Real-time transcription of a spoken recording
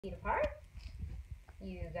Feet apart.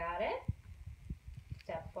 You got it.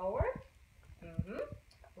 Step forward.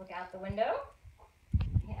 Look out the window.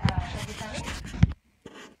 Hold your tummy.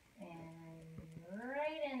 And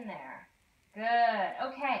right in there. Good.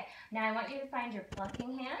 Okay. Now I want you to find your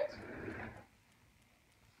plucking hand.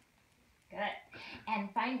 Good.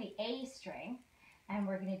 And find the A string. And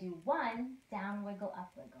we're going to do one, down, wiggle,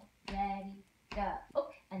 up, wiggle. Ready, go. Oh,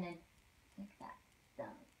 and then like that. Thumb.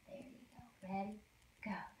 There you go. Ready,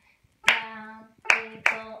 go. Down,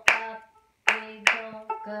 wiggle, up, wiggle.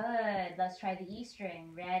 Good. Let's try the E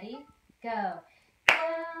string. Ready, go.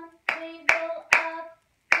 Down, wiggle, up,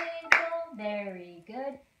 wiggle. Very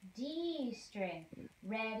good. D string.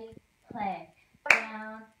 Ready, play.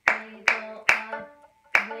 Down, wiggle, up,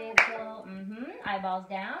 wiggle. Eyeballs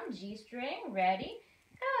down. G string. Ready,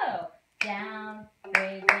 go. Down,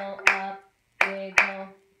 wiggle, up, wiggle.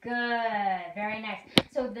 Good. Very nice.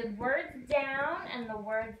 So the words down and the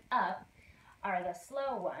words up are the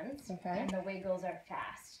slow ones, and the wiggles are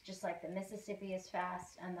fast, just like the Mississippi is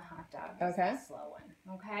fast and the hot dog is the slow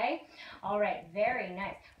one. Okay? All right. Very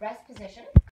nice. Rest position.